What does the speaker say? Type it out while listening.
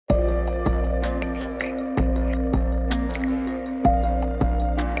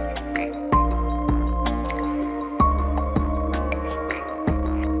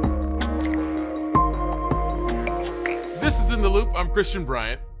I'm Christian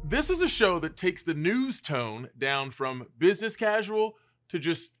Bryant. This is a show that takes the news tone down from business casual to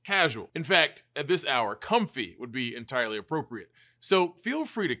just casual. In fact, at this hour, comfy would be entirely appropriate. So feel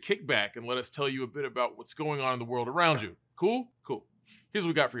free to kick back and let us tell you a bit about what's going on in the world around you. Cool? Cool. Here's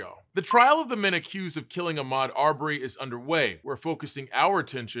what we got for y'all. The trial of the men accused of killing Ahmaud Arbery is underway. We're focusing our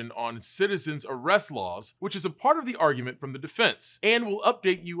attention on citizens' arrest laws, which is a part of the argument from the defense. And we'll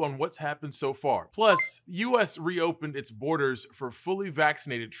update you on what's happened so far. Plus, the US reopened its borders for fully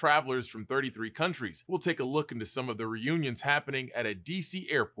vaccinated travelers from 33 countries. We'll take a look into some of the reunions happening at a DC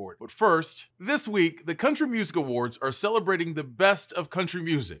airport. But first, this week, the Country Music Awards are celebrating the best of country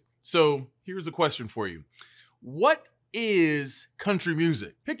music. So here's a question for you. What is country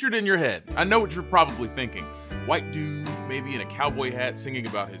music? Pictured in your head. I know what you're probably thinking. White dude, maybe in a cowboy hat singing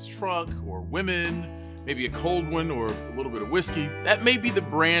about his truck, or women, maybe a cold one or a little bit of whiskey. That may be the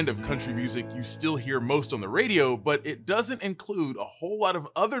brand of country music you still hear most on the radio, but it doesn't include a whole lot of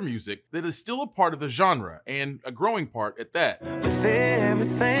other music that is still a part of the genre, and a growing part at that. With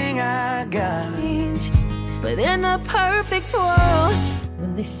everything I got, but in a perfect world,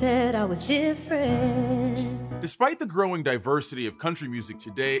 when they said I was different. Despite the growing diversity of country music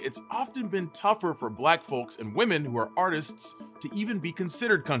today, it's often been tougher for Black folks and women who are artists to even be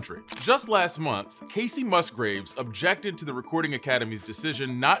considered country. Just last month, Casey Musgraves objected to the Recording Academy's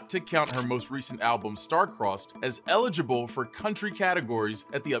decision not to count her most recent album, Star-Crossed, as eligible for country categories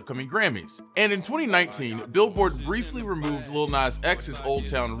at the upcoming Grammys. And in 2019, Billboard briefly removed Lil Nas X's Old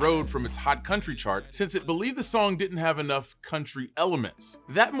Town Road from its Hot Country chart since it believed the song didn't have enough country elements.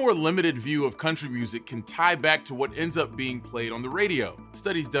 That more limited view of country music can tie back to what ends up being played on the radio.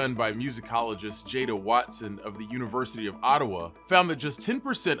 Studies done by musicologist Jada Watson of the University of Ottawa found that just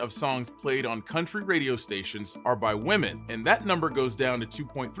 10% of songs played on country radio stations are by women, and that number goes down to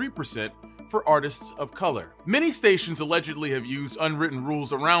 2.3% for artists of color. Many stations allegedly have used unwritten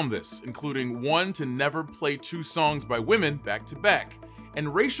rules around this, including one to never play two songs by women back to back.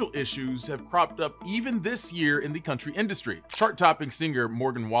 And racial issues have cropped up even this year in the country industry. Chart-topping singer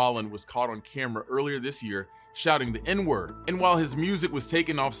Morgan Wallen was caught on camera earlier this year shouting the N-word. And while his music was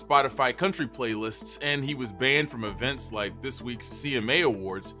taken off Spotify country playlists and he was banned from events like this week's CMA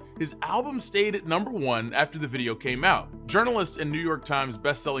Awards, his album stayed at #1 after the video came out. Journalist and New York Times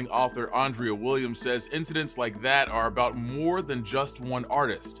bestselling author Andrea Williams says incidents like that are about more than just one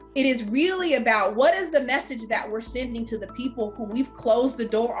artist. It is really about what is the message that we're sending to the people who we've closed the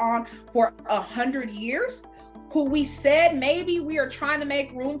door on for 100 years? Who we said maybe we are trying to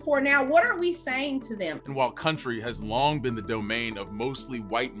make room for now. What are we saying to them? And while country has long been the domain of mostly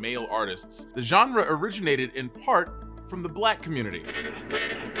white male artists, the genre originated in part from the Black community.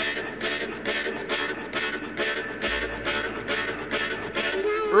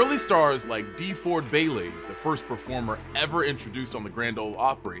 Early stars like D. Ford Bailey, the first performer ever introduced on the Grand Ole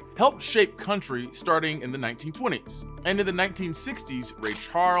Opry, helped shape country starting in the 1920s. And in the 1960s, Ray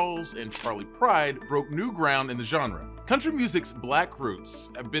Charles and Charlie Pride broke new ground in the genre. Country music's Black roots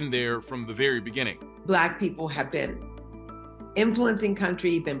have been there from the very beginning. Black people have been influencing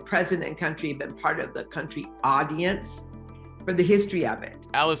country, been present in country, been part of the country audience for the history of it.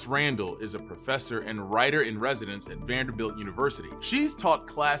 Alice Randall is a professor and writer in residence at Vanderbilt University. She's taught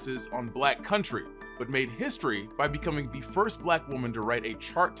classes on Black country, but made history by becoming the first Black woman to write a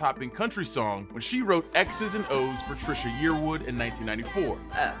chart-topping country song when she wrote X's and O's for Trisha Yearwood in 1994.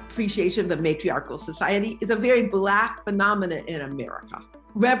 Appreciation of the matriarchal society is a very Black phenomenon in America.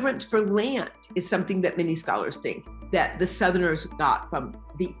 Reverence for land is something that many scholars think that the Southerners got from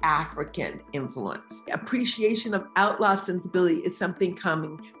the African influence. Appreciation of outlaw sensibility is something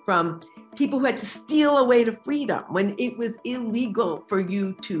coming from people who had to steal away to freedom when it was illegal for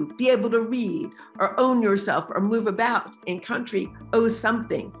you to be able to read or own yourself or move about in country owes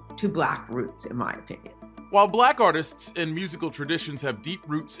something to Black roots, in my opinion. While Black artists and musical traditions have deep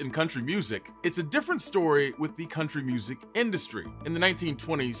roots in country music, it's a different story with the country music industry. In the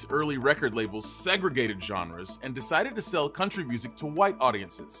 1920s, early record labels segregated genres and decided to sell country music to white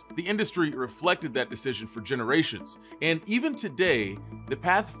audiences. The industry reflected that decision for generations, and even today, the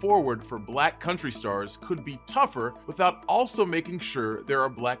path forward for Black country stars could be tougher without also making sure there are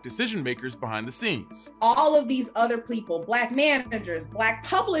Black decision makers behind the scenes. All of these other people, Black managers, Black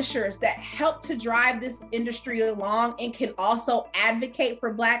publishers that help to drive this industry along and can also advocate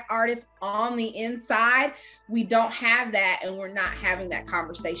for Black artists on the inside, we don't have that, and we're not having that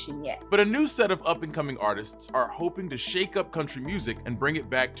conversation yet. But a new set of up-and-coming artists are hoping to shake up country music and bring it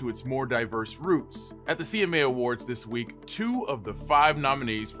back to its more diverse roots. At the CMA Awards this week, 2 of the 5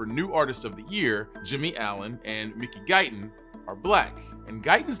 nominees for New Artist of the Year, Jimmy Allen and Mickey Guyton, are black. And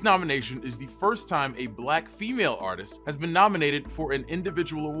Guyton's nomination is the first time a black female artist has been nominated for an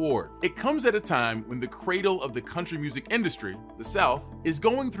individual award. It comes at a time when the cradle of the country music industry, the South, is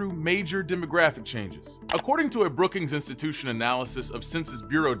going through major demographic changes. According to a Brookings Institution analysis of Census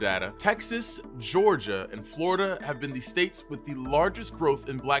Bureau data, Texas, Georgia, and Florida have been the states with the largest growth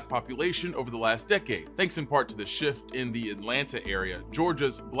in black population over the last decade. Thanks in part to the shift in the Atlanta area,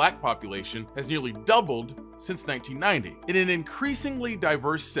 Georgia's black population has nearly doubled since 1990. In an increasingly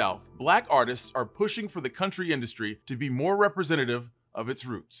diverse South, black artists are pushing for the country industry to be more representative of its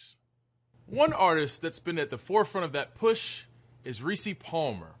roots. One artist that's been at the forefront of that push is Reese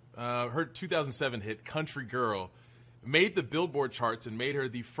Palmer. Her 2007 hit Country Girl made the Billboard charts and made her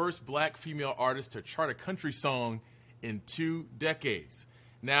the first black female artist to chart a country song in 2 decades.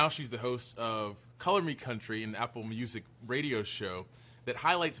 Now she's the host of Color Me Country, an Apple Music radio show that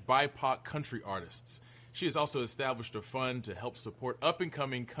highlights BIPOC country artists. She has also established a fund to help support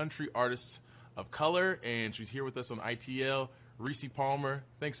up-and-coming country artists of color, and she's here with us on ITL. Reese Palmer,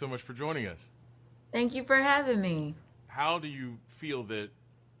 thanks so much for joining us. Thank you for having me. How do you feel that,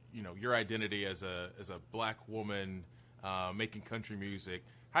 you know, your identity as a black woman making country music,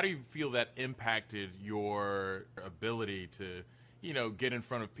 how do you feel that impacted your ability to, you know, get in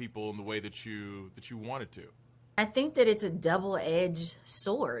front of people in the way that you wanted to? I think that it's a double-edged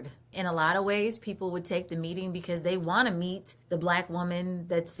sword. In a lot of ways, people would take the meeting because they want to meet the black woman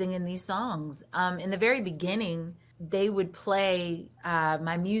that's singing these songs. In the very beginning, they would play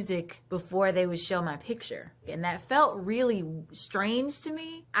my music before they would show my picture. And that felt really strange to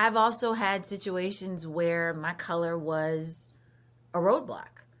me. I've also had situations where my color was a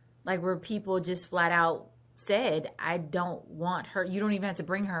roadblock, like where people just flat out said, I don't want her. You don't even have to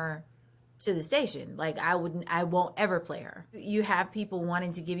bring her to the station. Like I won't ever play her. You have people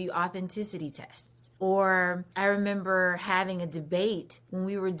wanting to give you authenticity tests. Or I remember having a debate when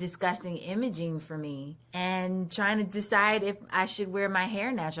we were discussing imaging for me and trying to decide if I should wear my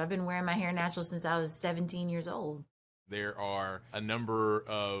hair natural. I've been wearing my hair natural since I was 17 years old. There are a number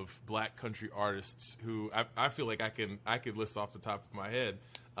of black country artists who I feel like I could list off the top of my head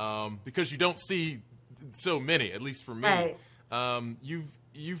because you don't see so many, at least for me. Right.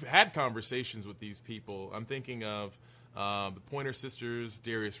 You've had conversations with these people. I'm thinking of the Pointer Sisters,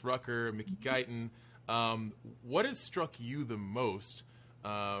 Darius Rucker, Mickey Guyton. What has struck you the most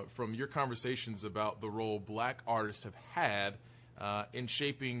from your conversations about the role black artists have had in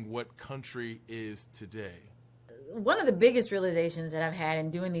shaping what country is today? One of the biggest realizations that I've had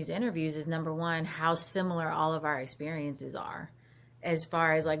in doing these interviews is, number one, how similar all of our experiences are as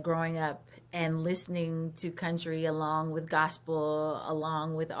far as like growing up and listening to country along with gospel,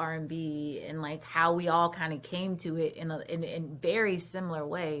 along with R&B, and like how we all kind of came to it in very similar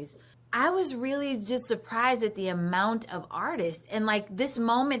ways. I was really just surprised at the amount of artists, and like this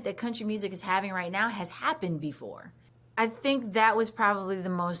moment that country music is having right now has happened before. I think that was probably the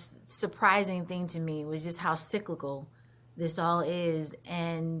most surprising thing to me, was just how cyclical this all is,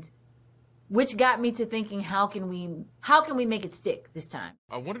 and which got me to thinking, how can we make it stick this time?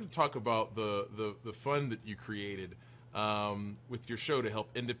 I wanted to talk about the fund that you created with your show to help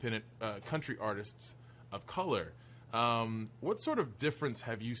independent country artists of color. What sort of difference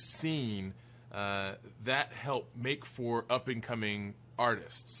have you seen that help make for up-and-coming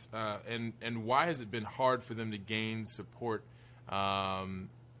artists? And why has it been hard for them to gain support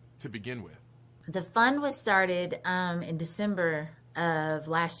to begin with? The fund was started in December of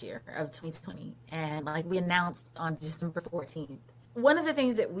last year, of 2020, and like we announced on December 14th. One of the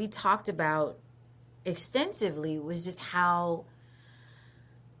things that we talked about extensively was just how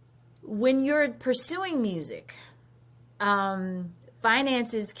when you're pursuing music,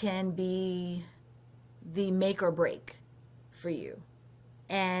 finances can be the make or break for you.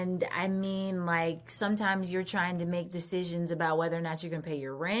 And I mean, like, sometimes you're trying to make decisions about whether or not you're going to pay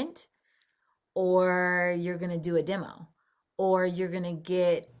your rent, or you're going to do a demo, or you're going to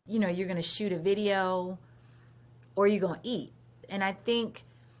get, you know, you're going to shoot a video, or you're going to eat. And I think,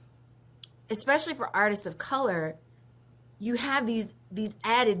 especially for artists of color, you have these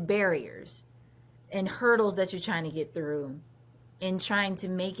added barriers and hurdles that you're trying to get through in trying to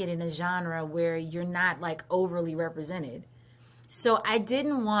make it in a genre where you're not like overly represented. So I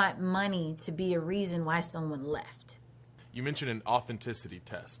didn't want money to be a reason why someone left. You mentioned an authenticity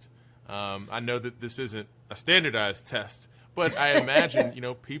test. I know that this isn't a standardized test, but I imagine, you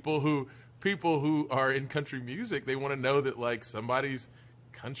know, people who are in country music, they want to know that like somebody's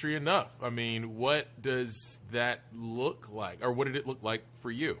country enough. I mean, what does that look like, or what did it look like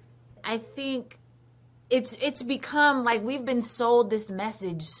for you? I think it's become like we've been sold this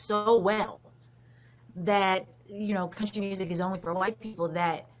message so well that you know, country music is only for white people,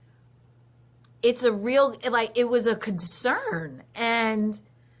 that it's a real, like, it was a concern. And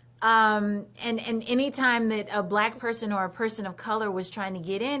anytime that a Black person or a person of color was trying to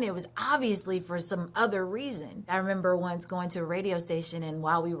get in, it was obviously for some other reason. I remember once going to a radio station, and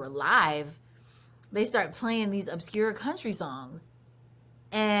while we were live, they start playing these obscure country songs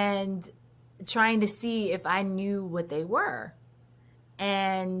and trying to see if I knew what they were.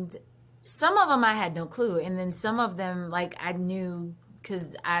 And some of them I had no clue. And then some of them, like, I knew,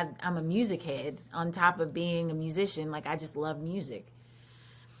 because I'm a music head on top of being a musician. Like, I just love music.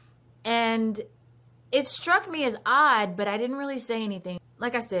 And it struck me as odd, but I didn't really say anything.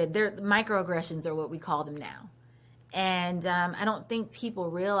 Like I said, microaggressions are what we call them now. And I don't think people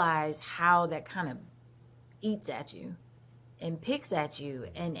realize how that kind of eats at you and picks at you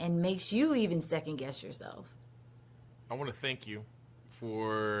and makes you even second guess yourself. I want to thank you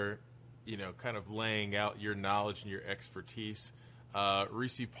for, you know, kind of laying out your knowledge and your expertise.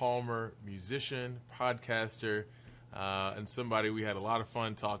 Reese Palmer, musician, podcaster, and somebody we had a lot of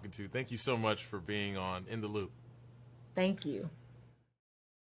fun talking to. Thank you so much for being on In the Loop. Thank you.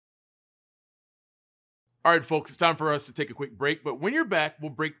 All right, folks, it's time for us to take a quick break. But when you're back,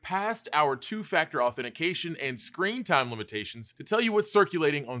 we'll break past our two-factor authentication and screen time limitations to tell you what's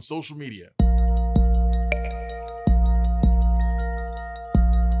circulating on social media.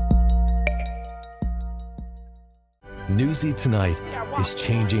 Newsy Tonight is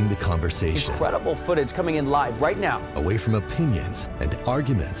changing the conversation. Incredible footage coming in live right now. Away from opinions and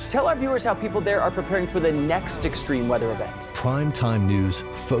arguments. Tell our viewers how people there are preparing for the next extreme weather event. Primetime news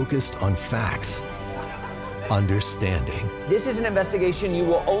focused on facts. Understanding. This is an investigation you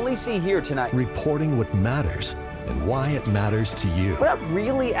will only see here tonight. Reporting what matters and why it matters to you. We're not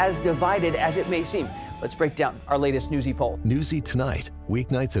really as divided as it may seem. Let's break down our latest Newsy poll. Newsy Tonight,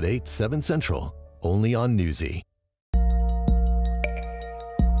 weeknights at 8, 7 Central, only on Newsy.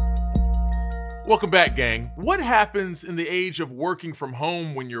 Welcome back, gang. What happens in the age of working from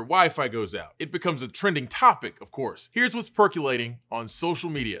home when your Wi-Fi goes out? It becomes a trending topic, of course. Here's what's percolating on social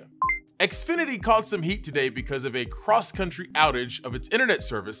media. Xfinity caught some heat today because of a cross-country outage of its internet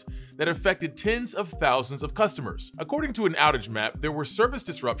service that affected tens of thousands of customers. According to an outage map, there were service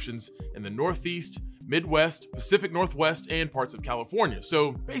disruptions in the Northeast, Midwest, Pacific Northwest, and parts of California.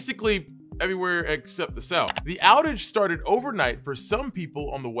 So basically, everywhere except the South. The outage started overnight for some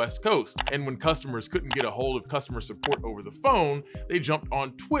people on the West Coast, and when customers couldn't get a hold of customer support over the phone, they jumped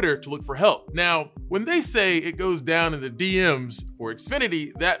on Twitter to look for help. Now, when they say it goes down in the DMs for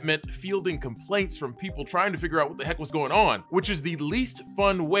Xfinity, that meant fielding complaints from people trying to figure out what the heck was going on, which is the least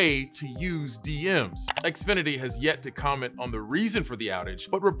fun way to use DMs. Xfinity has yet to comment on the reason for the outage,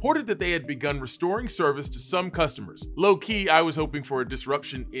 but reported that they had begun restoring service to some customers. Low-key, I was hoping for a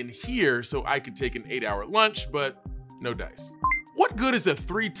disruption in here so I could take an 8-hour lunch, but no dice. What good is a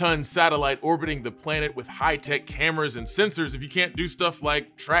 3-ton satellite orbiting the planet with high-tech cameras and sensors if you can't do stuff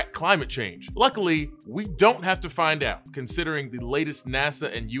like track climate change? Luckily, we don't have to find out, considering the latest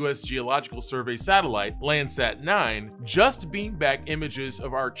NASA and US Geological Survey satellite, Landsat 9, just beamed back images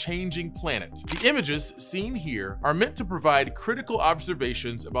of our changing planet. The images seen here are meant to provide critical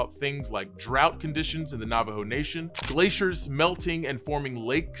observations about things like drought conditions in the Navajo Nation, glaciers melting and forming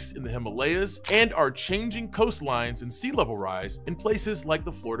lakes in the Himalayas, and our changing coastlines and sea level rise in places like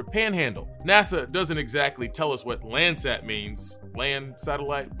the Florida Panhandle. NASA doesn't exactly tell us what Landsat means, land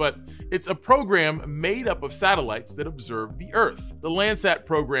satellite, but it's a program made up of satellites that observe the Earth. The Landsat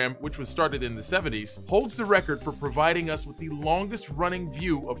program, which was started in the 70s, holds the record for providing us with the longest running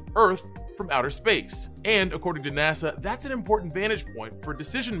view of Earth from outer space. And according to NASA, that's an important vantage point for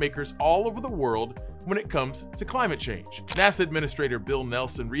decision makers all over the world when it comes to climate change. NASA Administrator Bill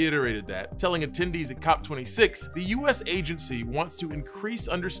Nelson reiterated that, telling attendees at COP26, the US agency wants to increase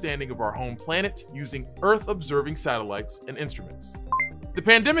understanding of our home planet using Earth-observing satellites and instruments. The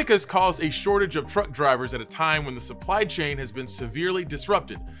pandemic has caused a shortage of truck drivers at a time when the supply chain has been severely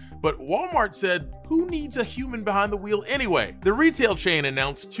disrupted. But Walmart said, who needs a human behind the wheel anyway? The retail chain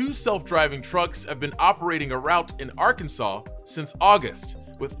announced 2 self-driving trucks have been operating a route in Arkansas since August,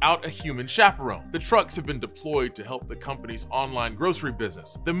 without a human chaperone. The trucks have been deployed to help the company's online grocery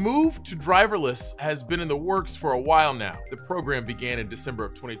business. The move to driverless has been in the works for a while now. The program began in December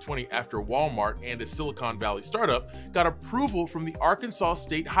of 2020 after Walmart and a Silicon Valley startup got approval from the Arkansas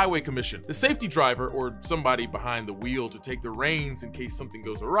State Highway Commission. The safety driver, or somebody behind the wheel to take the reins in case something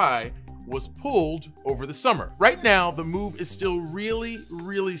goes awry, was pulled over the summer. Right now, the move is still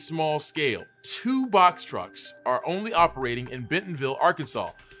really small scale. 2 box trucks are only operating in Bentonville,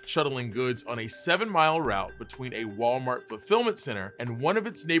 Arkansas, shuttling goods on a 7-mile route between a Walmart fulfillment center and one of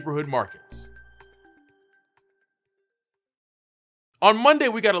its neighborhood markets. On Monday,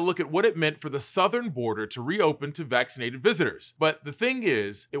 we got a look at what it meant for the southern border to reopen to vaccinated visitors. But the thing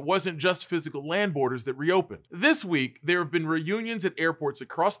is, it wasn't just physical land borders that reopened. This week, there have been reunions at airports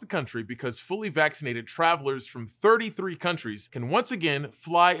across the country because fully vaccinated travelers from 33 countries can once again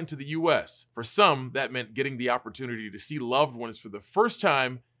fly into the US. For some, that meant getting the opportunity to see loved ones for the first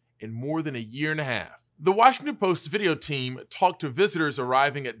time in more than a year and a half. The Washington Post's video team talked to visitors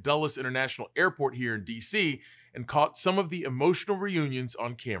arriving at Dulles International Airport here in DC and caught some of the emotional reunions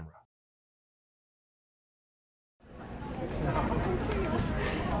on camera.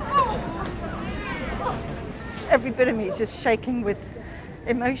 Every bit of me is just shaking with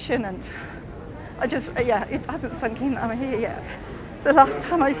emotion, and it hasn't sunk in that I'm here yet. The last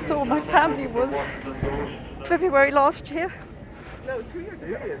time I saw my family was February last year. No, 2 years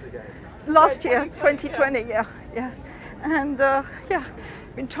ago. Last year, 2020, yeah. And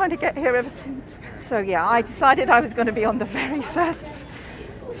been trying to get here ever since. So yeah, I decided I was going to be on the very first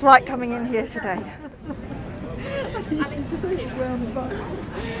flight coming in here today.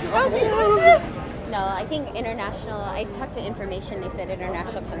 No, I think international, I talked to information, they said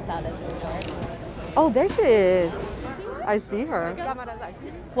international comes out of the store. Oh, there she is. I see her.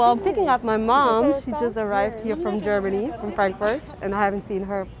 Well, I'm picking up my mom. She just arrived here from Germany, from Frankfurt, and I haven't seen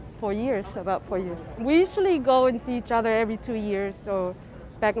her for years, about 4 years. We usually go and see each other every 2 years, so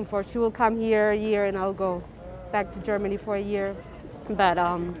back and forth. She will come here a year and I'll go back to Germany for a year. But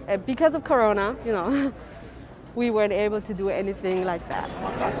because of Corona, we weren't able to do anything like that.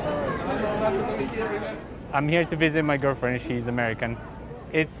 I'm here to visit my girlfriend. She's American.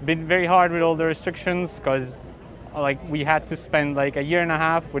 It's been very hard with all the restrictions because we had to spend a year and a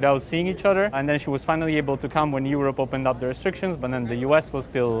half without seeing each other, and then she was finally able to come when Europe opened up the restrictions, but then the US was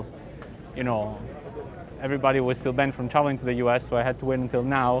still, everybody was still banned from traveling to the US, so I had to wait until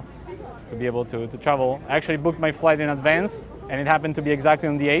now to be able to travel. I actually booked my flight in advance, and it happened to be exactly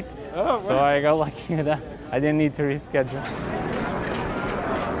on the 8th, so I got lucky with that. I didn't need to reschedule.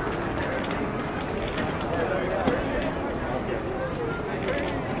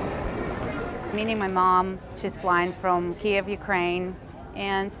 Meeting my mom, she's flying from Kiev, Ukraine,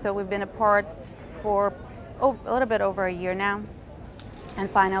 and so we've been apart for a little bit over a year now. And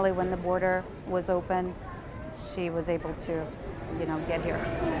finally, when the border was open, she was able to, get here.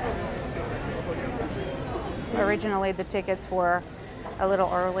 Originally, the tickets were a little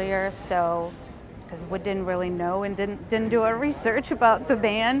earlier, so because we didn't really know and didn't do our research about the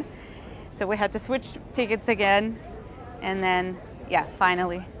ban, so we had to switch tickets again, and then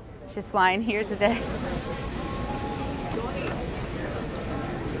finally. She's flying here today.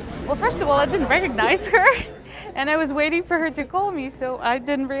 Well, first of all, I didn't recognize her, and I was waiting for her to call me, so I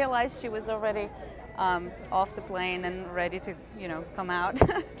didn't realize she was already off the plane and ready to, come out.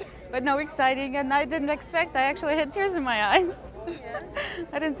 But no, exciting, and I didn't expect. I actually had tears in my eyes.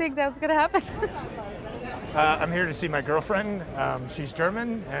 I didn't think that was going to happen. I'm here to see my girlfriend. She's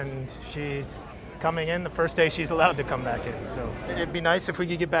German, and she's coming in the first day she's allowed to come back in. So it'd be nice if we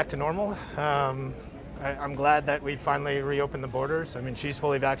could get back to normal. I'm glad that we finally reopened the borders. I mean, she's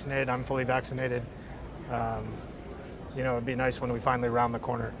fully vaccinated, I'm fully vaccinated. It'd be nice when we finally round the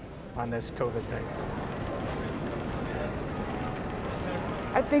corner on this COVID thing.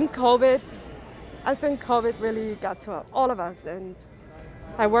 I think COVID really got to all of us, and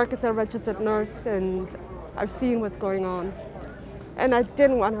I work as a registered nurse, and I've seen what's going on. And I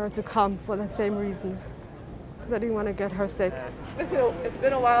didn't want her to come for the same reason. I didn't want to get her sick. It's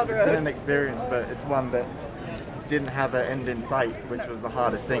been a wild road. It's been an experience, but it's one that didn't have an end in sight, which was the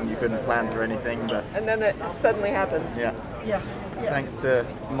hardest thing. You couldn't plan for anything, but... And then it suddenly happened. Yeah. Thanks to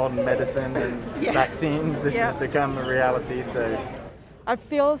modern medicine and vaccines, this has become a reality, so... I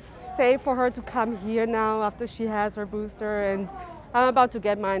feel safe for her to come here now after she has her booster, and I'm about to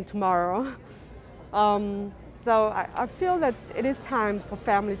get mine tomorrow. So I feel that it is time for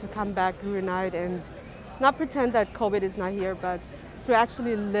family to come back, reunite, and not pretend that COVID is not here, but to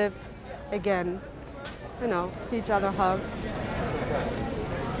actually live again, see each other, hug.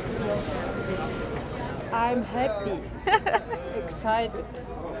 I'm happy, excited.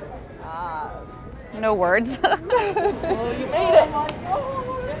 No words. Well, you made it.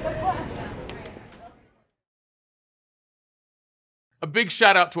 A big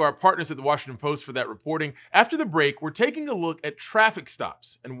shout out to our partners at the Washington Post for that reporting. After the break, we're taking a look at traffic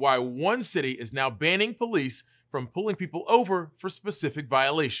stops and why one city is now banning police from pulling people over for specific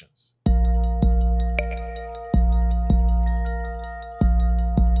violations.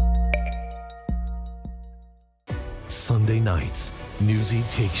 Sunday nights, Newsy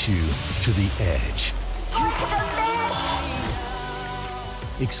takes you to the edge.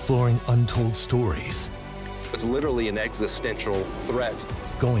 Exploring untold stories. It's literally an existential threat.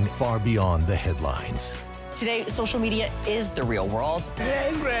 Going far beyond the headlines. Today, social media is the real world. Hey,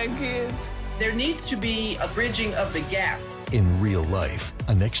 grandkids. There needs to be a bridging of the gap. In real life,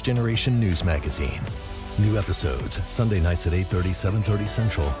 a next generation news magazine. New episodes, Sunday nights at 8:30, 7:30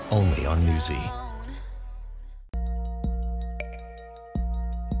 Central, only on Newsy.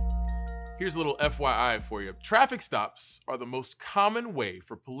 Here's a little FYI for you. Traffic stops are the most common way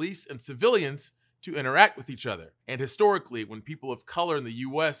for police and civilians to interact with each other. And historically, when people of color in the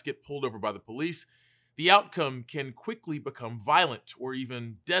US get pulled over by the police, the outcome can quickly become violent or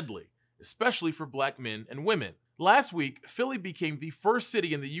even deadly, especially for Black men and women. Last week, Philly became the first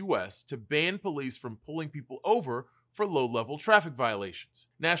city in the US to ban police from pulling people over for low-level traffic violations.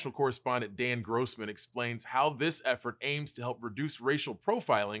 National correspondent Dan Grossman explains how this effort aims to help reduce racial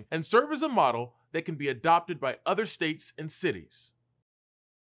profiling and serve as a model that can be adopted by other states and cities.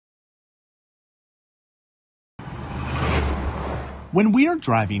 When we are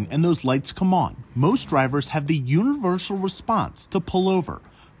driving and those lights come on, most drivers have the universal response to pull over.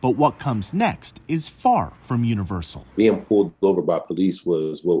 But what comes next is far from universal. Being pulled over by police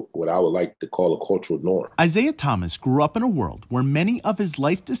was what I would like to call a cultural norm. Isaiah Thomas grew up in a world where many of his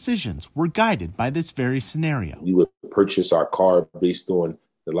life decisions were guided by this very scenario. We would purchase our car based on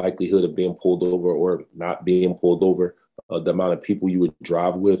the likelihood of being pulled over or not being pulled over. The amount of people you would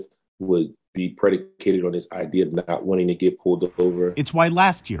drive with would be predicated on this idea of not wanting to get pulled over. It's why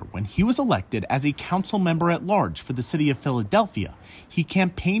last year, when he was elected as a council member at large for the city of Philadelphia, he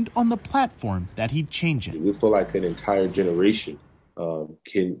campaigned on the platform that he'd change it. We feel like an entire generation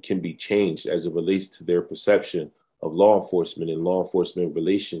can be changed as it relates to their perception of law enforcement and law enforcement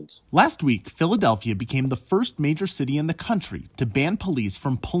relations. Last week, Philadelphia became the first major city in the country to ban police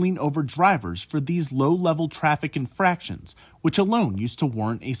from pulling over drivers for these low-level traffic infractions, which alone used to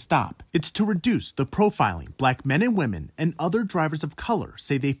warrant a stop. It's to reduce the profiling Black men and women and other drivers of color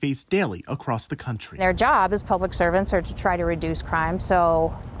say they face daily across the country. Their job as public servants are to try to reduce crime,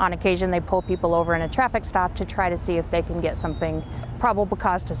 so on occasion they pull people over in a traffic stop to try to see if they can get something probable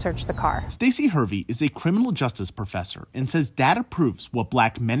cause to search the car. Stacey Hervey is a criminal justice professor and says data proves what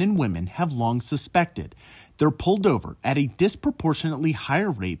Black men and women have long suspected. They're pulled over at a disproportionately higher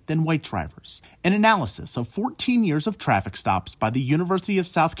rate than white drivers. An analysis of 14 years of traffic stops by the University of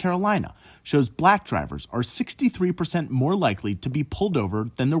South Carolina shows Black drivers are 63% more likely to be pulled over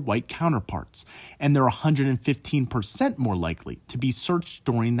than their white counterparts, and they're 115% more likely to be searched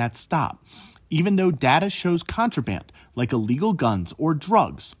during that stop, even though data shows contraband, like illegal guns or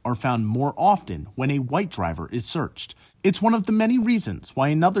drugs, are found more often when a white driver is searched. It's one of the many reasons why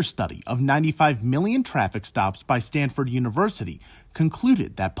another study of 95 million traffic stops by Stanford University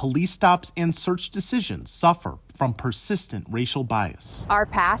concluded that police stops and search decisions suffer from persistent racial bias. Our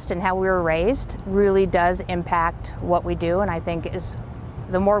past and how we were raised really does impact what we do, and I think is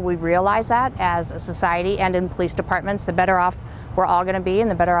the more we realize that as a society and in police departments, the better off we're all going to be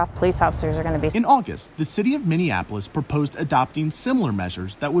and the better off police officers are going to be. In August, the city of Minneapolis proposed adopting similar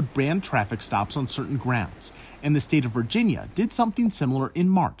measures that would ban traffic stops on certain grounds. And the state of Virginia did something similar in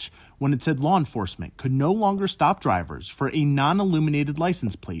March when it said law enforcement could no longer stop drivers for a non-illuminated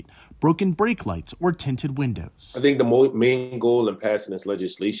license plate, broken brake lights, or tinted windows. I think the main goal in passing this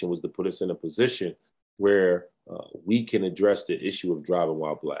legislation was to put us in a position where we can address the issue of driving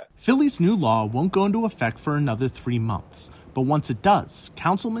while Black. Philly's new law won't go into effect for another 3 months. But once it does,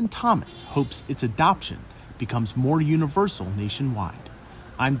 Councilman Thomas hopes its adoption becomes more universal nationwide.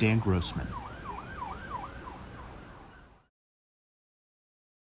 I'm Dan Grossman.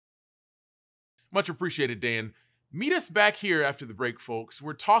 Much appreciated, Dan. Meet us back here after the break, folks.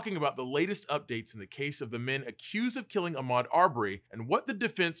 We're talking about the latest updates in the case of the men accused of killing Ahmaud Arbery and what the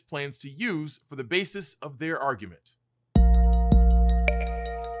defense plans to use for the basis of their argument.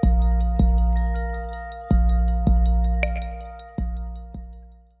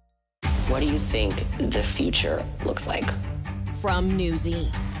 What do you think the future looks like? From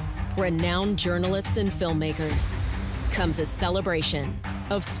Newsy, renowned journalists and filmmakers, comes a celebration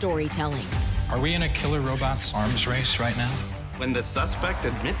of storytelling. Are we in a killer robots arms race right now? When the suspect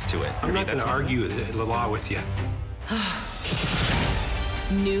admits to it. I'm not going to argue the law with you.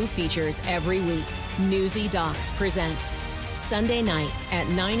 New features every week. Newsy Docs presents Sunday nights at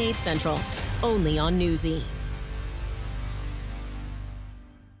 9/8 Central, only on Newsy.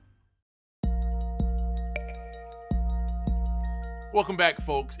 Welcome back,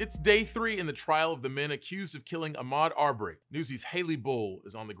 folks. It's day 3 in the trial of the men accused of killing Ahmaud Arbery. Newsy's Haley Bull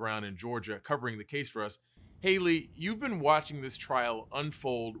is on the ground in Georgia covering the case for us. Haley, you've been watching this trial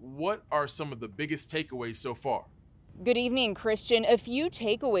unfold. What are some of the biggest takeaways so far? Good evening, Christian. A few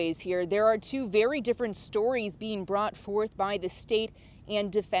takeaways here. There are two very different stories being brought forth by the state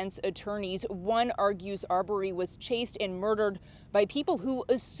and defense attorneys. One argues Arbery was chased and murdered by people who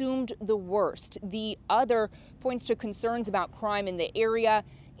assumed the worst. The other points to concerns about crime in the area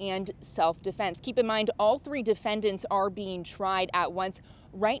and self-defense. Keep in mind, all three defendants are being tried at once.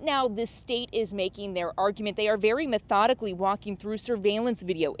 Right now, the state is making their argument. They are very methodically walking through surveillance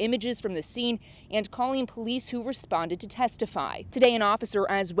video, images from the scene, and calling police who responded to testify. Today, an officer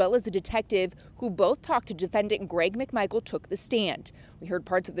as well as a detective who both talked to defendant Greg McMichael took the stand. We heard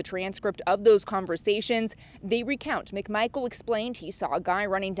parts of the transcript of those conversations. They recount McMichael explained he saw a guy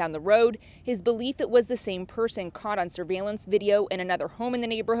running down the road, his belief it was the same person caught on surveillance video in another home in the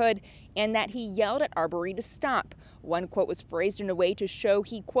neighborhood, and that he yelled at Arbery to stop. One quote was phrased in a way to show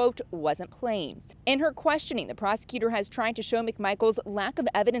he, quote, wasn't playing. In her questioning, the prosecutor has tried to show McMichael's lack of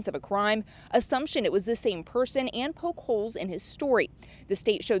evidence of a crime, assumption it was the same person, and poke holes in his story. The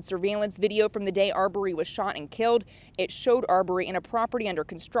state showed surveillance video from the day Arbery was shot and killed. It showed Arbery in a property under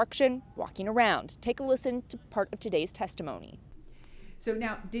construction, walking around. Take a listen to part of today's testimony. So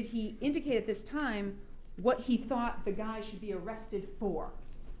now, did he indicate at this time what he thought the guy should be arrested for?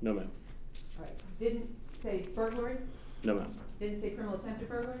 No, ma'am. All right. Didn't say burglary? No, ma'am. Didn't say criminal attempted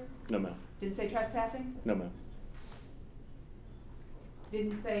burglary? No, ma'am. Didn't say trespassing? No, ma'am.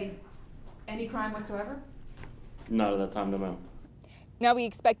 Didn't say any crime whatsoever? Not at that time, no, ma'am. Now we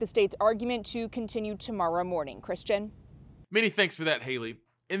expect the state's argument to continue tomorrow morning. Christian? Many thanks for that, Haley.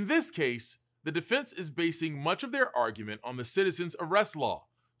 In this case, the defense is basing much of their argument on the citizen's arrest law.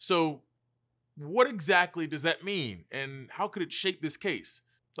 So what exactly does that mean, and how could it shape this case?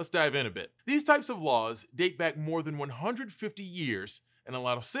 Let's dive in a bit. These types of laws date back more than 150 years and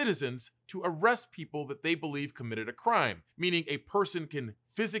allow citizens to arrest people that they believe committed a crime, meaning a person can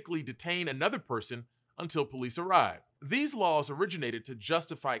physically detain another person until police arrive. These laws originated to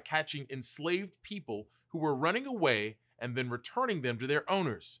justify catching enslaved people who were running away and then returning them to their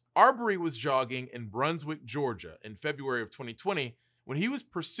owners. Arbery was jogging in Brunswick, Georgia in February of 2020 when he was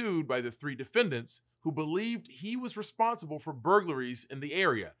pursued by the three defendants who believed he was responsible for burglaries in the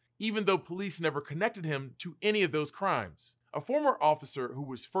area, even though police never connected him to any of those crimes. A former officer who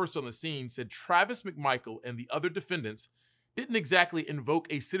was first on the scene said Travis McMichael and the other defendants didn't exactly invoke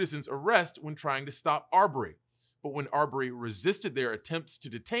a citizen's arrest when trying to stop Arbery, but when Arbery resisted their attempts to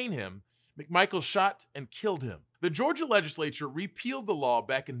detain him, McMichael shot and killed him. The Georgia legislature repealed the law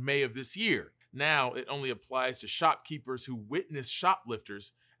back in May of this year. Now it only applies to shopkeepers who witness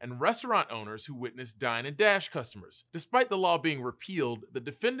shoplifters and restaurant owners who witness dine and dash customers. Despite the law being repealed, the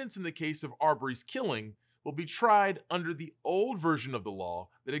defendants in the case of Arbery's killing will be tried under the old version of the law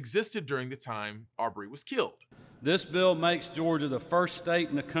that existed during the time Arbery was killed. This bill makes Georgia the first state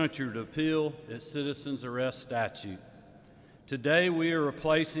in the country to appeal its citizens arrest statute. Today we are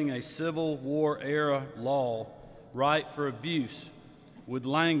replacing a Civil War era law, right for abuse, with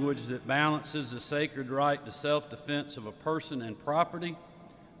language that balances the sacred right to self-defense of a person and property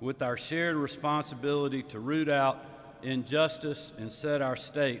with our shared responsibility to root out injustice and set our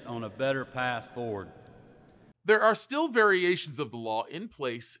state on a better path forward. There are still variations of the law in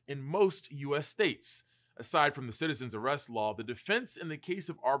place in most U.S. states. Aside from the citizen's arrest law, the defense in the case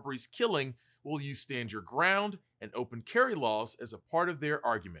of Arbery's killing will use stand your ground and open carry laws as a part of their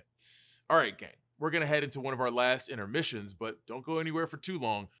argument. All right, gang, we're going to head into one of our last intermissions, but don't go anywhere for too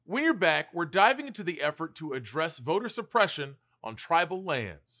long. When you're back, we're diving into the effort to address voter suppression on tribal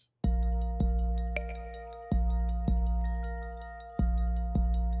lands.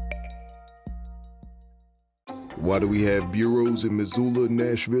 Why do we have bureaus in Missoula,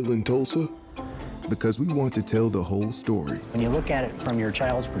 Nashville, and Tulsa? Because we want to tell the whole story. When you look at it from your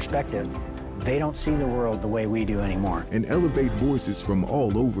child's perspective, they don't see the world the way we do anymore. And elevate voices from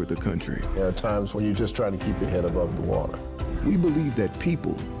all over the country. There are times when you're just trying to keep your head above the water. We believe that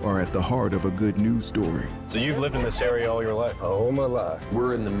people are at the heart of a good news story. So you've lived in this area all your life? All my life.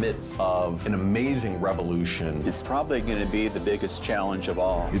 We're in the midst of an amazing revolution. It's probably going to be the biggest challenge of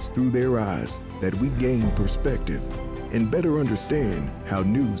all. It's through their eyes that we gain perspective and better understand how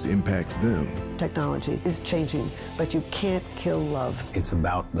news impacts them. Technology is changing, but you can't kill love. It's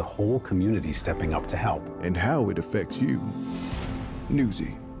about the whole community stepping up to help. And how it affects you.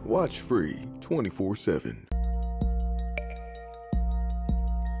 Newsy. Watch free 24/7.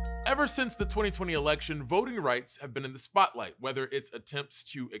 Ever since the 2020 election, voting rights have been in the spotlight, whether it's attempts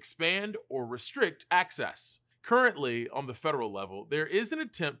to expand or restrict access. Currently, on the federal level, there is an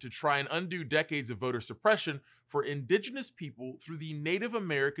attempt to try and undo decades of voter suppression for indigenous people through the Native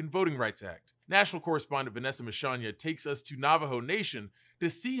American Voting Rights Act. National correspondent Vanessa Mashanya takes us to Navajo Nation to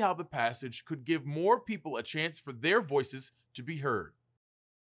see how the passage could give more people a chance for their voices to be heard.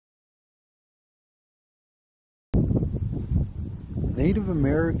 Native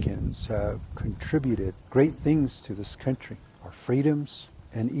Americans have contributed great things to this country, our freedoms,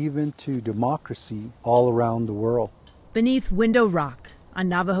 and even to democracy all around the world. Beneath Window Rock, on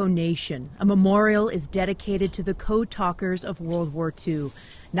Navajo Nation, a memorial is dedicated to the code talkers of World War II,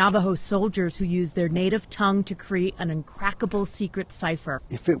 Navajo soldiers who used their native tongue to create an uncrackable secret cipher.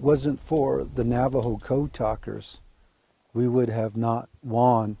 If it wasn't for the Navajo code talkers, we would have not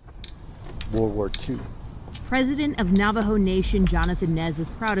won World War II. President of Navajo Nation Jonathan Nez is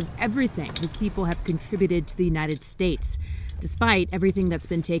proud of everything his people have contributed to the United States, despite everything that's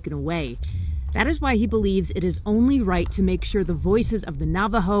been taken away. That is why he believes it is only right to make sure the voices of the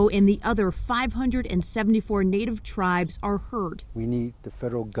Navajo and the other 574 Native tribes are heard. We need the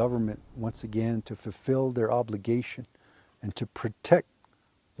federal government, once again, to fulfill their obligation and to protect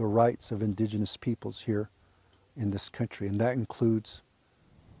the rights of indigenous peoples here in this country, and that includes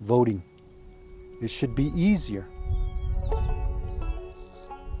voting. It should be easier.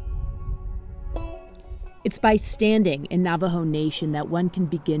 It's by standing in Navajo Nation that one can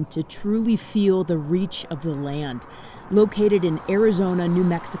begin to truly feel the reach of the land. Located in Arizona, New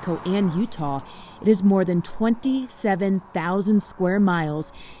Mexico, and Utah, it is more than 27,000 square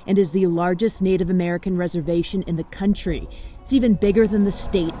miles and is the largest Native American reservation in the country. It's even bigger than the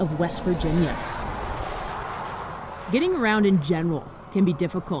state of West Virginia. Getting around in general can be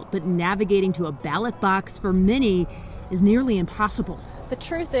difficult, but navigating to a ballot box for many is nearly impossible. The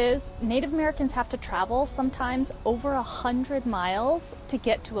truth is, Native Americans have to travel sometimes over 100 miles to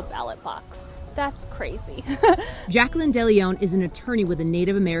get to a ballot box. That's crazy. Jacqueline DeLeon is an attorney with the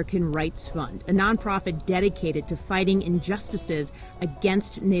Native American Rights Fund, a nonprofit dedicated to fighting injustices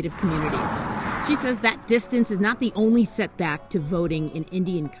against Native communities. She says that distance is not the only setback to voting in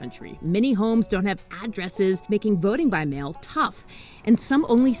Indian country. Many homes don't have addresses, making voting by mail tough, and some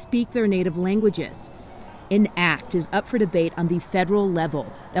only speak their native languages. An act is up for debate on the federal level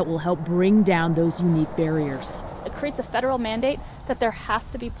that will help bring down those unique barriers. It creates a federal mandate that there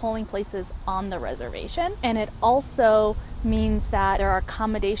has to be polling places on the reservation, and it also means that there are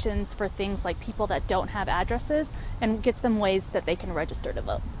accommodations for things like people that don't have addresses and gets them ways that they can register to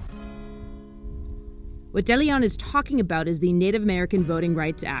vote. What DeLeon is talking about is the Native American Voting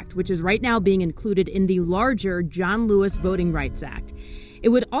Rights Act, which is right now being included in the larger John Lewis Voting Rights Act. It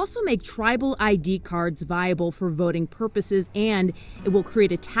would also make tribal ID cards viable for voting purposes, and it will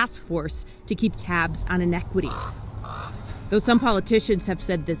create a task force to keep tabs on inequities. Though some politicians have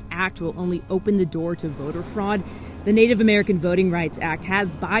said this act will only open the door to voter fraud, the Native American Voting Rights Act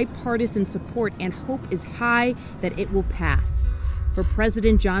has bipartisan support, and hope is high that it will pass. For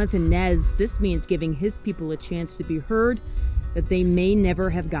President Jonathan Nez, this means giving his people a chance to be heard that they may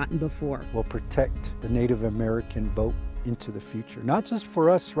never have gotten before. We'll protect the Native American vote into the future, not just for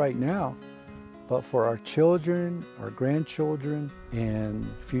us right now, but for our children, our grandchildren, and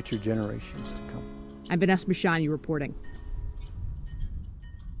future generations to come. I'm Vanessa Mashani reporting.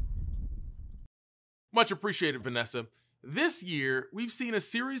 Much appreciated, Vanessa. This year, we've seen a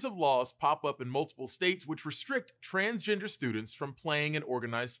series of laws pop up in multiple states which restrict transgender students from playing in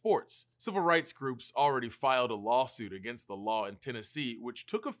organized sports. Civil rights groups already filed a lawsuit against the law in Tennessee, which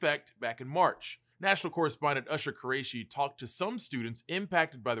took effect back in March. National correspondent Usher Qureshi talked to some students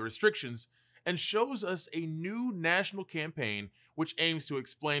impacted by the restrictions and shows us a new national campaign which aims to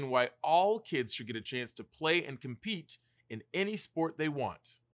explain why all kids should get a chance to play and compete in any sport they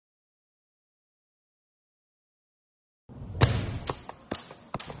want.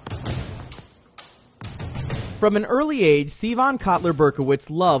 From an early age, Sivan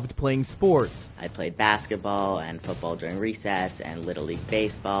Kotler-Berkowitz loved playing sports. I played basketball and football during recess and Little League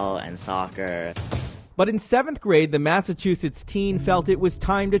baseball and soccer. But in 7th grade, the Massachusetts teen felt it was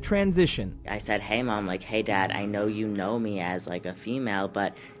time to transition. I said, hey mom, hey dad, I know you know me as a female,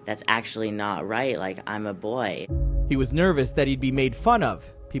 but that's actually not right, I'm a boy. He was nervous that he'd be made fun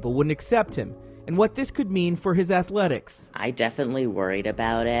of, people wouldn't accept him, and what this could mean for his athletics. I definitely worried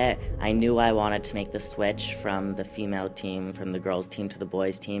about it. I knew I wanted to make the switch from the female team, from the girls' team to the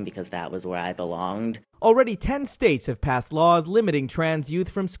boys' team, because that was where I belonged. Already 10 states have passed laws limiting trans youth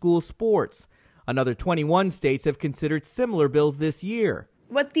from school sports. Another 21 states have considered similar bills this year.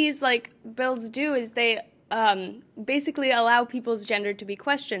 What these bills do is they basically allow people's gender to be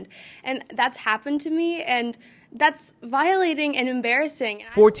questioned. And that's happened to me, and that's violating and embarrassing.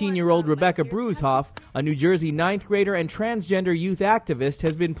 14-year-old Rebecca Brueshoff, a New Jersey 9th grader and transgender youth activist,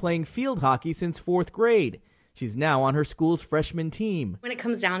 has been playing field hockey since 4th grade. She's now on her school's freshman team. When it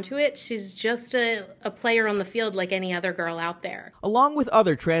comes down to it, she's just a player on the field like any other girl out there. Along with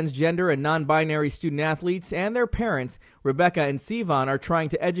other transgender and non-binary student-athletes and their parents, Rebecca and Sivan are trying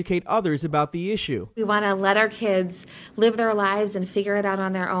to educate others about the issue. We want to let our kids live their lives and figure it out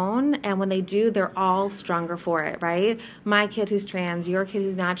on their own, and when they do, they're all stronger for it, right? My kid who's trans, your kid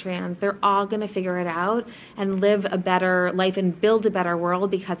who's not trans, they're all going to figure it out and live a better life and build a better world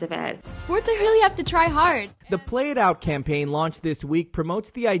because of it. Sports, I really have to try hard. The Play It Out campaign launched this week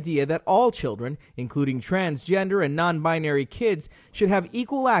promotes the idea that all children, including transgender and non-binary kids, should have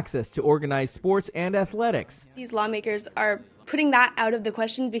equal access to organized sports and athletics. These lawmakers are putting that out of the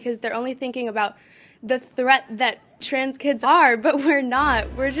question because they're only thinking about the threat that trans kids are, but we're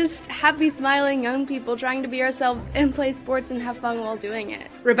not. We're just happy, smiling young people trying to be ourselves and play sports and have fun while doing it.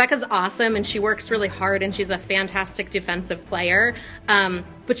 Rebecca's awesome and she works really hard and she's a fantastic defensive player,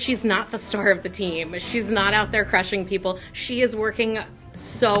 but she's not the star of the team. She's not out there crushing people. She is working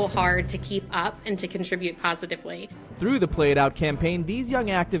so hard to keep up and to contribute positively. Through the Play It Out campaign, these young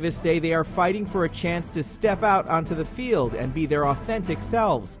activists say they are fighting for a chance to step out onto the field and be their authentic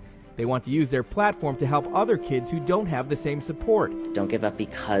selves. They want to use their platform to help other kids who don't have the same support. Don't give up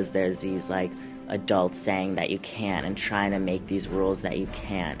because there's these adults saying that you can't and trying to make these rules that you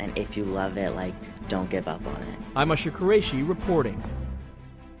can't. And if you love it, don't give up on it. I'm Usher Qureshi reporting.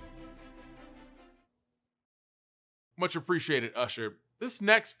 Much appreciated, Usher. This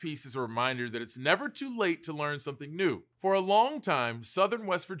next piece is a reminder that it's never too late to learn something new. For a long time, Southern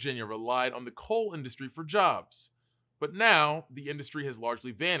West Virginia relied on the coal industry for jobs. But now, the industry has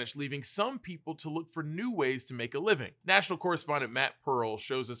largely vanished, leaving some people to look for new ways to make a living. National correspondent Matt Pearl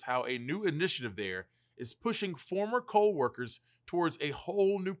shows us how a new initiative there is pushing former coal workers towards a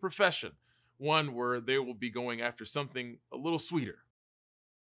whole new profession, one where they will be going after something a little sweeter.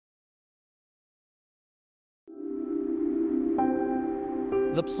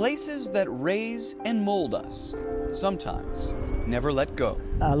 The places that raise and mold us sometimes never let go.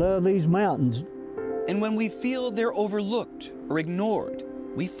 I love these mountains. And when we feel they're overlooked or ignored,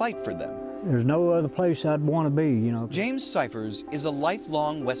 we fight for them. There's no other place I'd want to be, you know. James Cyphers is a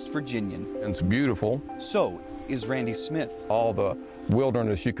lifelong West Virginian. It's beautiful. So is Randy Smith. All the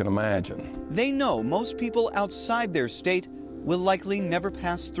wilderness you can imagine. They know most people outside their state will likely never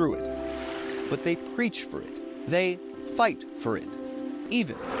pass through it. But they preach for it. They fight for it.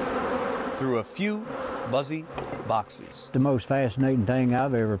 Even through a few buzzy boxes. The most fascinating thing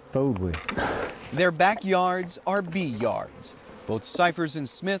I've ever fooled with. Their backyards are bee yards. Both Cyphers and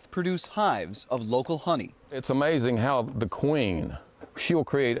Smith produce hives of local honey. It's amazing how the queen, she'll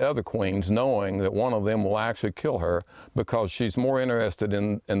create other queens knowing that one of them will actually kill her because she's more interested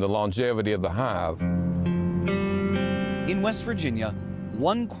in the longevity of the hive. In West Virginia,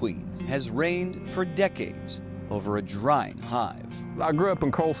 one queen has reigned for decades over a drying hive. I grew up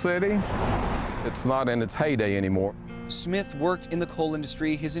in Coal City. It's not in its heyday anymore. Smith worked in the coal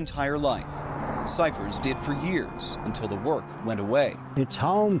industry his entire life. Cyphers did for years until the work went away. It's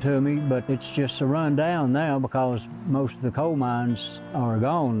home to me, but it's just a run down now because most of the coal mines are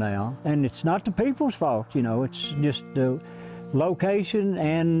gone now. And it's not the people's fault, you know, it's just the location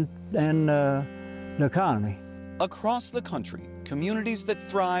and the economy. Across the country, communities that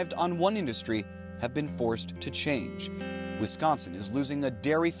thrived on one industry have been forced to change. Wisconsin is losing a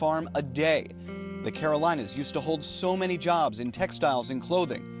dairy farm a day. The Carolinas used to hold so many jobs in textiles and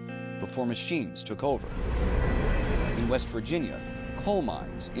clothing before machines took over. In West Virginia, coal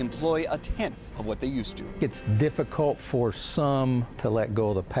mines employ a tenth of what they used to. It's difficult for some to let go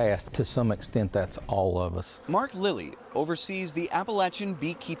of the past. To some extent, that's all of us. Mark Lilly oversees the Appalachian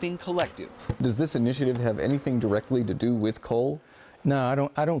Beekeeping Collective. Does this initiative have anything directly to do with coal? No,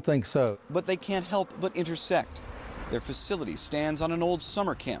 I don't think so. But they can't help but intersect. Their facility stands on an old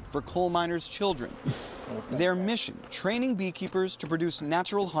summer camp for coal miners' children. Their mission, training beekeepers to produce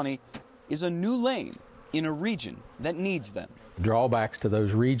natural honey, is a new lane in a region that needs them. Drawbacks to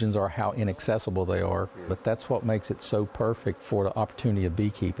those regions are how inaccessible they are, but that's what makes it so perfect for the opportunity of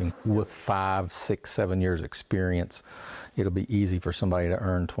beekeeping. With 5, 6, 7 years experience, it'll be easy for somebody to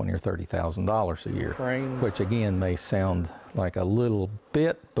earn $20,000 or $30,000 a year, which again may sound like a little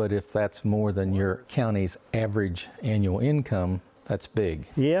bit, but if that's more than your county's average annual income, that's big.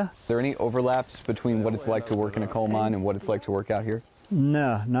 Yeah. Are there any overlaps between what it's like to work in a coal mine and what it's like to work out here?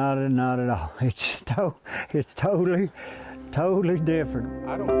 No, not at all. It's totally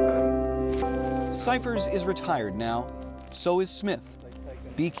different. Cyphers is retired now, so is Smith.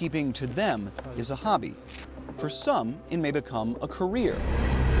 Beekeeping to them is a hobby. For some, it may become a career.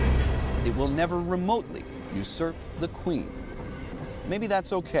 It will never remotely usurp the queen. Maybe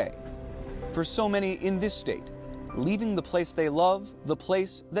that's okay. For so many in this state, leaving the place they love, the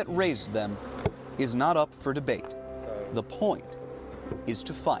place that raised them, is not up for debate. The point is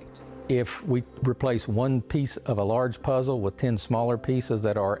to fight. If we replace one piece of a large puzzle with 10 smaller pieces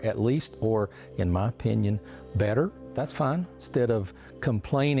that are at least, or in my opinion, better, that's fine. Instead of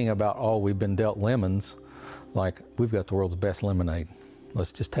complaining about, oh, we've been dealt lemons, like we've got the world's best lemonade.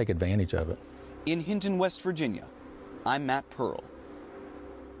 Let's just take advantage of it. In Hinton, West Virginia, I'm Matt Pearl.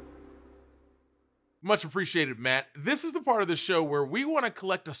 Much appreciated, Matt. This is the part of the show where we want to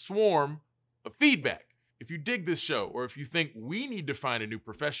collect a swarm of feedback. If you dig this show, or if you think we need to find a new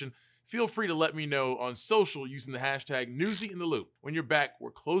profession, feel free to let me know on social using the hashtag #NewsyInTheLoop. When you're back,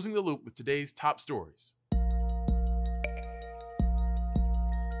 we're closing the loop with today's top stories.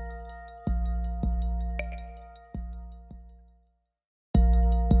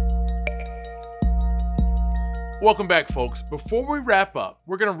 Welcome back, folks. Before we wrap up,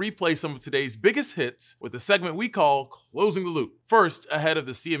 we're going to replay some of today's biggest hits with a segment we call Closing the Loop. First, ahead of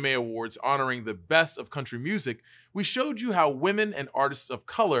the CMA Awards honoring the best of country music, we showed you how women and artists of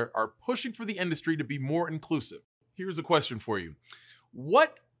color are pushing for the industry to be more inclusive. Here's a question for you.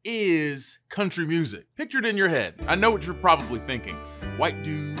 What is country music? Picture it in your head. I know what you're probably thinking. White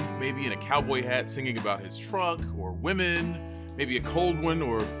dude, maybe in a cowboy hat singing about his truck, or women, maybe a cold one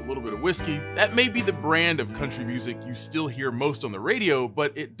or a little bit of whiskey. That may be the brand of country music you still hear most on the radio,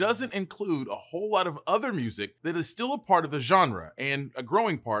 but it doesn't include a whole lot of other music that is still a part of the genre, and a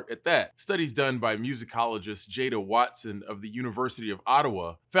growing part at that. Studies done by musicologist Jada Watson of the University of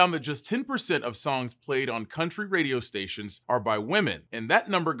Ottawa found that just 10% of songs played on country radio stations are by women, and that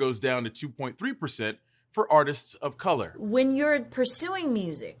number goes down to 2.3% for artists of color. When you're pursuing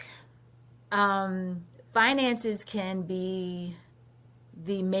music, finances can be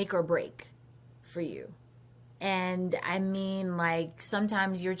the make or break for you. And I mean, like,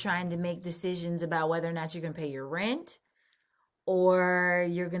 sometimes you're trying to make decisions about whether or not you're going to pay your rent, or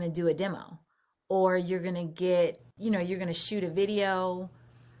you're going to do a demo, or you're going to get, you're going to shoot a video,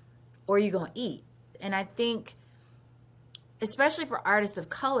 or you're going to eat. And I think, especially for artists of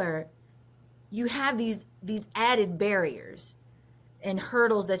color, you have these added barriers and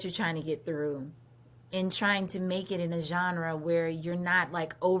hurdles that you're trying to get through in trying to make it in a genre where you're not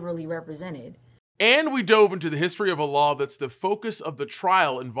like overly represented. And we dove into the history of a law that's the focus of the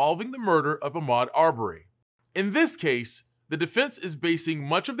trial involving the murder of Ahmaud Arbery. In this case, the defense is basing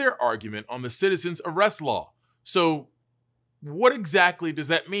much of their argument on the citizen's arrest law. So what exactly does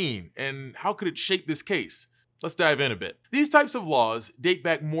that mean, and how could it shape this case? Let's dive in a bit. These types of laws date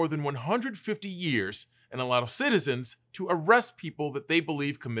back more than 150 years and allow citizens to arrest people that they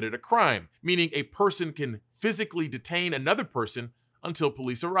believe committed a crime, meaning a person can physically detain another person until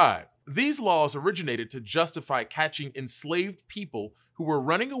police arrive. These laws originated to justify catching enslaved people who were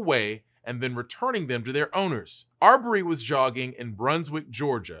running away and then returning them to their owners. Arbery was jogging in Brunswick,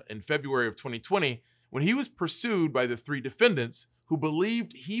 Georgia in February of 2020 when he was pursued by the 3 defendants who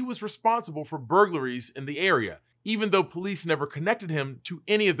believed he was responsible for burglaries in the area, even though police never connected him to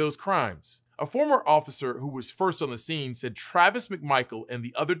any of those crimes. A former officer who was first on the scene said Travis McMichael and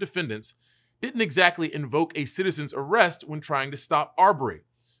the other defendants didn't exactly invoke a citizen's arrest when trying to stop Arbery,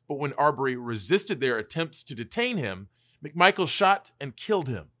 but when Arbery resisted their attempts to detain him, McMichael shot and killed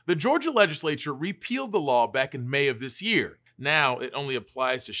him. The Georgia legislature repealed the law back in May of this year. Now it only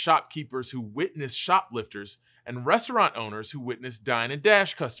applies to shopkeepers who witness shoplifters and restaurant owners who witness dine and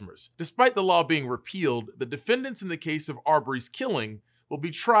dash customers. Despite the law being repealed, the defendants in the case of Arbery's killing will be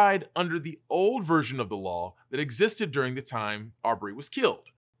tried under the old version of the law that existed during the time Arbery was killed.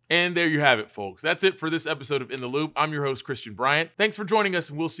 And there you have it, folks. That's it for this episode of In the Loop. I'm your host, Christian Bryant. Thanks for joining us,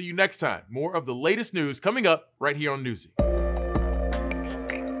 and we'll see you next time. More of the latest news coming up right here on Newsy.